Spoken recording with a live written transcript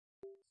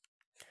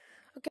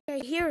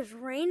Okay, here's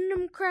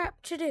random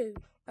crap to do,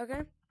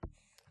 okay?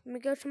 Let me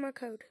go to my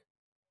code.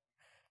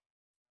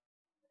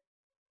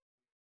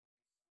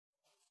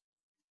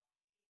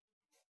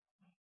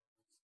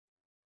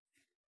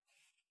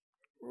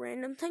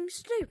 Random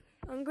things to do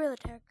on Gorilla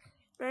Tag.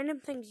 Random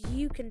things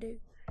you can do.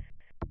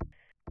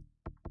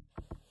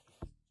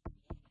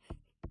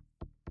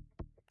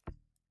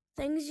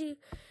 Things you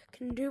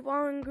can do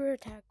while in Gorilla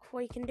Tag.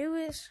 What you can do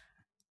is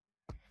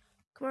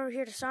come over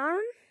here to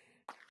Siren.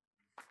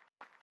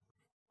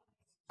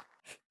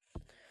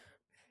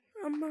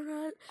 I'm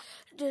gonna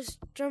just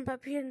jump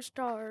up here and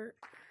start.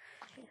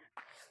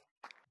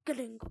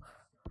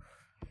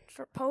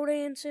 Start pole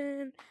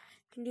dancing. You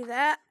can do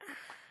that.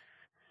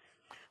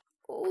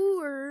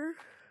 Or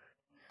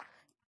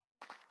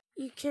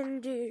you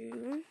can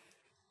do.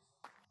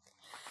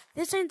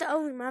 This ain't the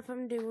only map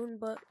I'm doing,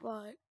 but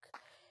like.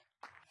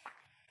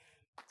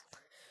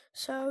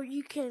 So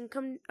you can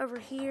come over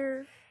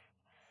here.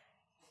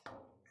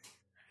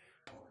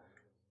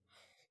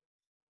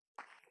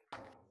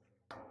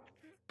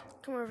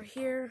 Come over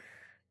here.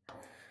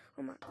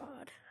 Oh my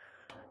god.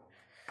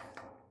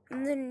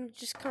 And then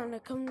just kind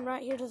of come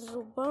right here to this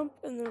little bump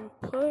and then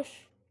push.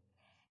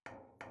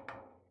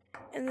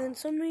 And then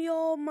some of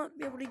y'all might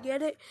be able to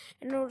get it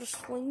and it'll just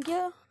swing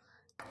you.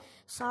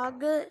 Slide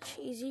glitch,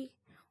 easy.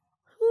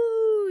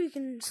 Woo, you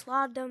can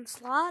slide down the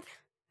slide.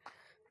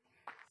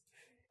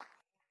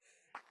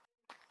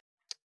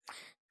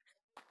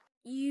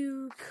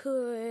 You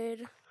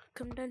could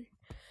come down.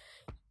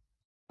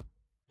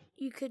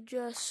 You could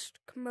just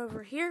come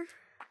over here,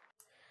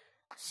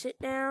 sit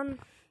down,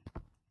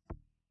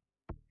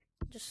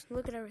 just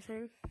look at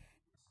everything.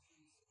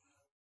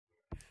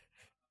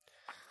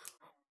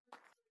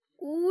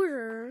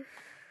 Or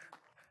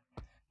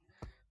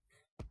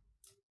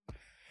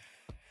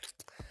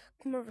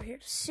come over here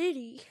to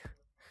city,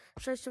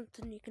 show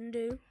something you can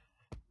do.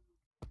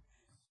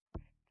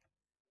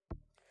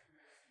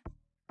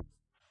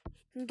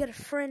 You can get a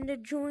friend to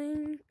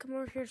join, come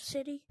over here to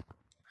city.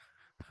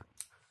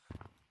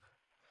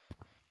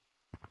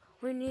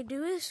 What you need to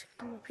do is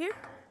come up here,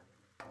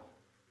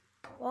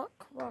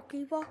 walk,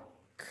 walkie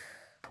walk.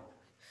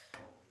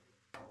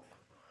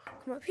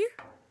 Come up here.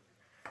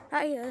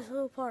 Right here, this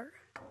little part.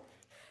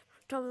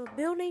 Top of the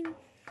building.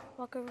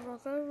 Walk over,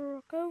 walk over,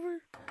 walk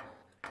over.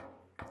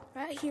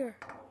 Right here.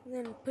 And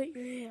then put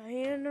your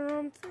hand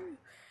on through.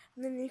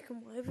 And then you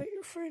can wave at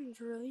your friends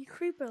really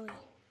creepily.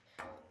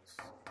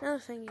 Another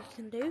thing you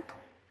can do.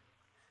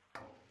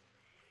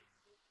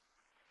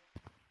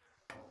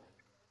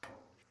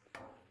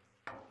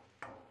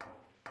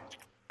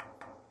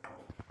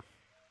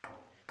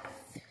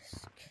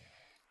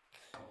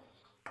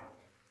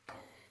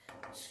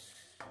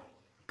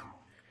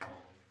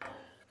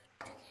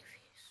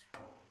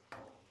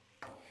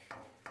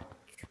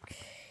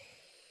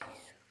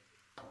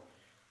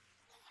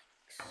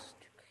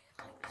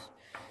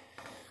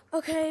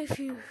 Okay, if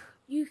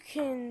you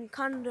can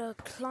kind of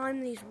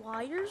climb these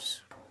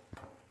wires.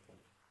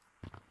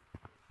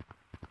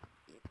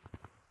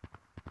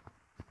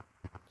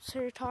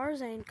 So you're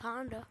Tarzan,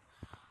 kinda.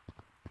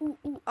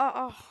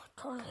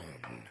 Tarzan.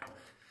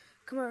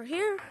 Come over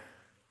here.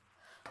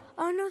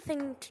 Oh, another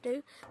thing to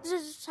do. This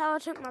is how I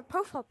took my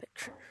profile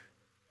picture.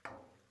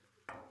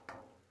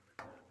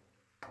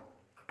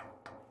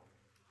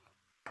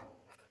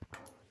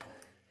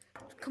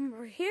 Come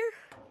over here.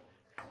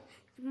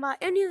 You can buy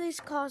any of these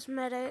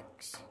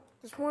cosmetics.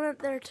 There's one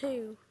up there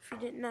too, if you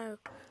didn't know.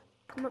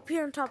 Come up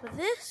here on top of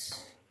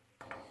this.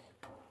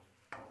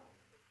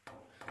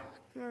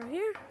 Come over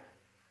here.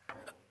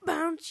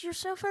 Bounce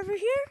yourself over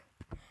here.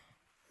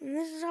 And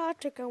this is how I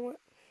took it. I went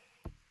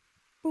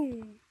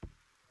boom,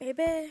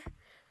 baby.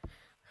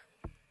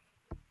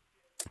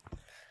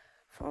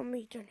 Follow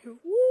me down here.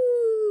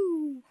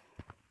 Woo!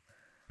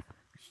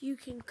 You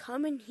can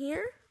come in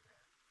here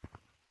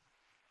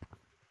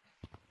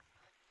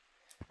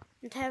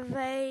and have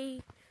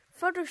a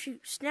photo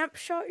shoot.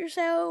 Snapshot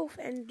yourself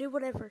and do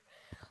whatever.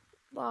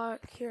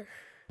 Like here.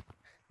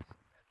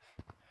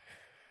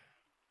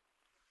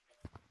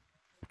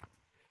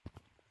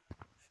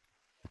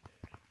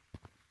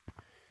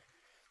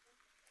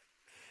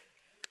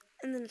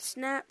 And then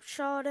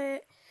snapshot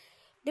it.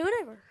 Do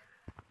whatever.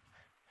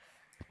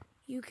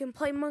 You can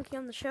play monkey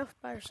on the shelf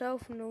by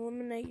yourself and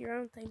eliminate your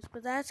own things,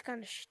 but that's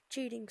kind of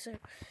cheating, so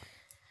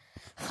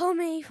follow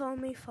me, follow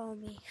me, follow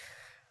me.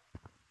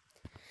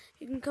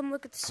 You can come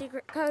look at the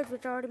secret codes,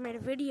 which I already made a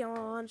video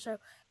on, so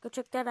go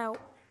check that out.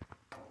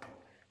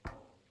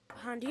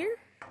 Behind here.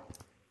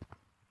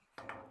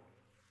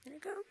 There you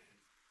go.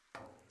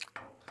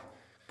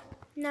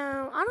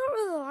 Now, I don't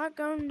really like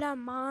going down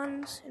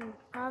mines in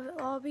private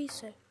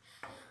lobbies,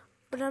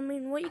 but I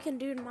mean, what you can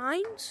do in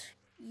mines,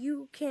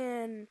 you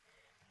can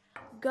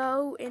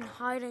go and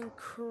hide in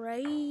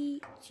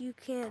crates. You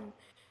can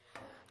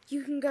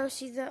go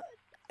see the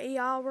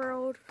AI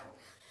world.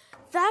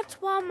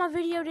 That's why my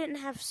video didn't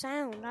have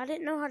sound. I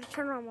didn't know how to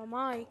turn on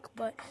my mic,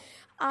 but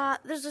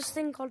there's this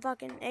thing called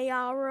like an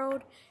AI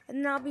world,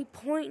 and I'll be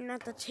pointing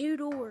at the two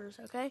doors,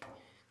 okay?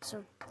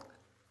 So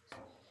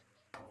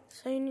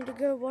So you need to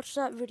go watch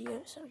that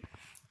video. So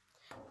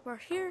right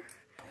here,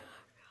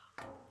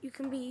 you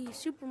can be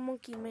Super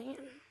Monkey Man.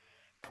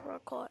 That's what I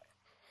call it.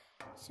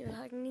 See if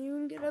I can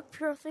even get up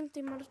here. I think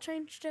they might have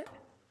changed it.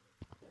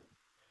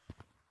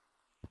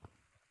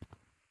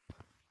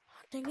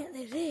 Dang it,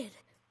 they did.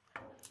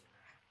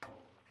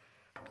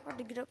 Hard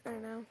to get up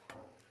there now.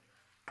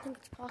 I think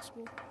it's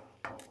possible.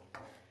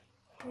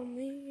 For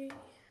me.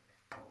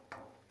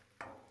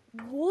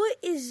 What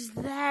is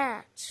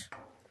that?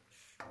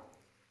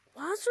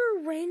 Why is there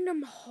a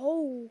random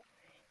hole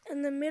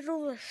in the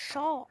middle of the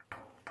shop?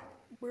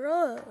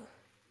 Bruh.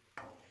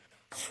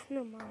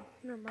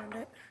 Never mind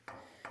it.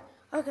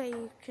 Okay,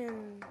 you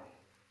can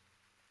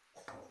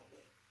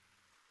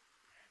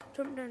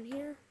jump down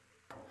here.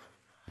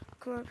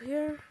 Come up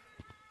here.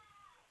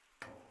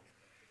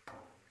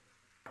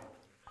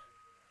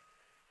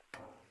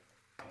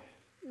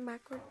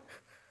 Backward.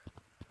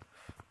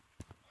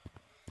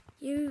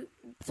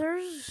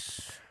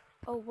 There's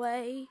a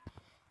way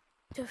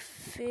to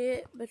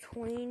fit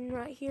between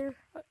right here.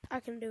 I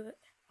can do it.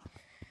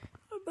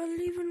 I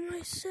believe in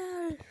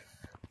myself.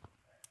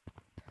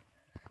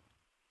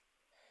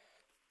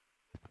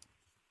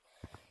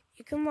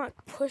 You can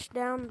like push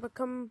down and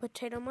become a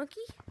potato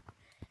monkey.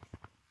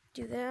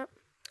 Do that.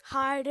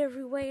 Hide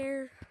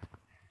everywhere.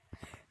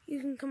 You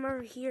can come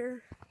over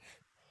here.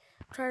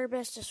 Try your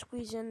best to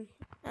squeeze in.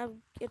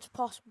 It's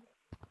possible.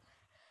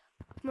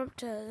 Come up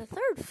to the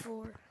 3rd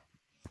floor.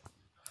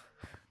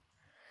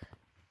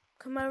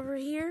 Come over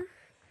here.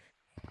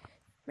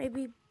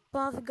 Maybe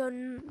buy the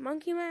golden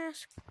monkey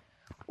mask.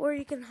 Or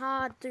you can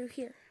hide through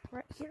here.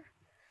 Right here.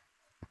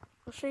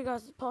 I'll show you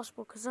guys it's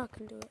possible because I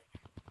can do it.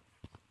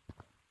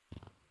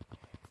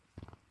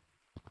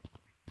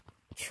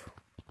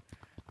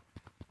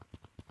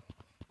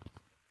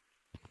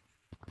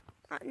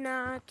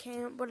 Nah, I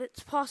can't, but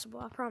it's possible,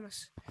 I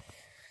promise.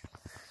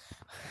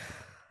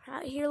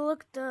 Right here,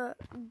 look, the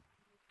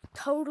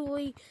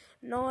totally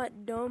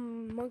not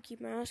dumb monkey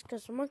mask,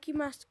 because the monkey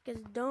mask is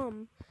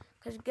dumb,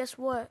 because guess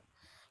what?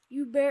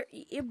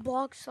 It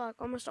blocks,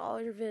 like, almost all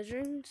your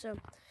vision, so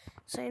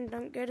saying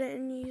don't get it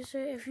and use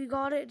it. If you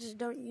got it, just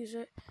don't use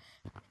it.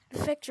 It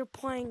affects your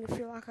playing if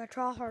you're, like, a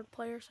try-hard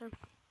player, so.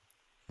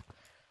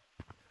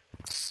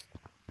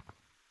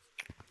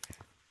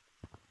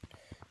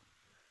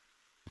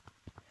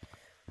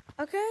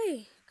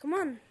 Okay, come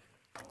on.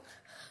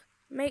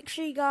 Make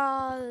sure you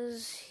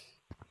guys...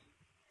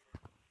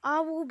 I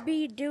will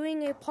be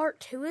doing a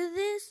part 2 of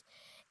this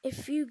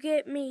if you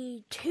get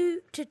me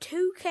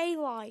 2K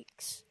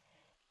likes.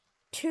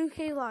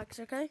 2K likes,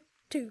 okay?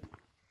 2.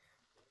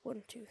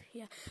 1, 2,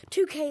 yeah.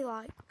 2K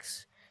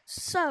likes.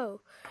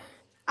 So,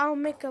 I'll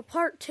make a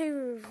part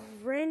 2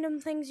 of random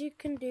things you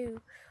can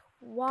do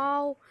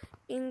while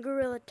in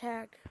Gorilla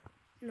Tag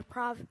in the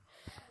private.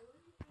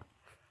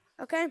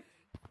 Okay?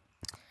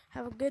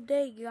 Have a good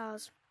day,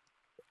 guys.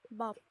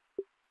 Bye.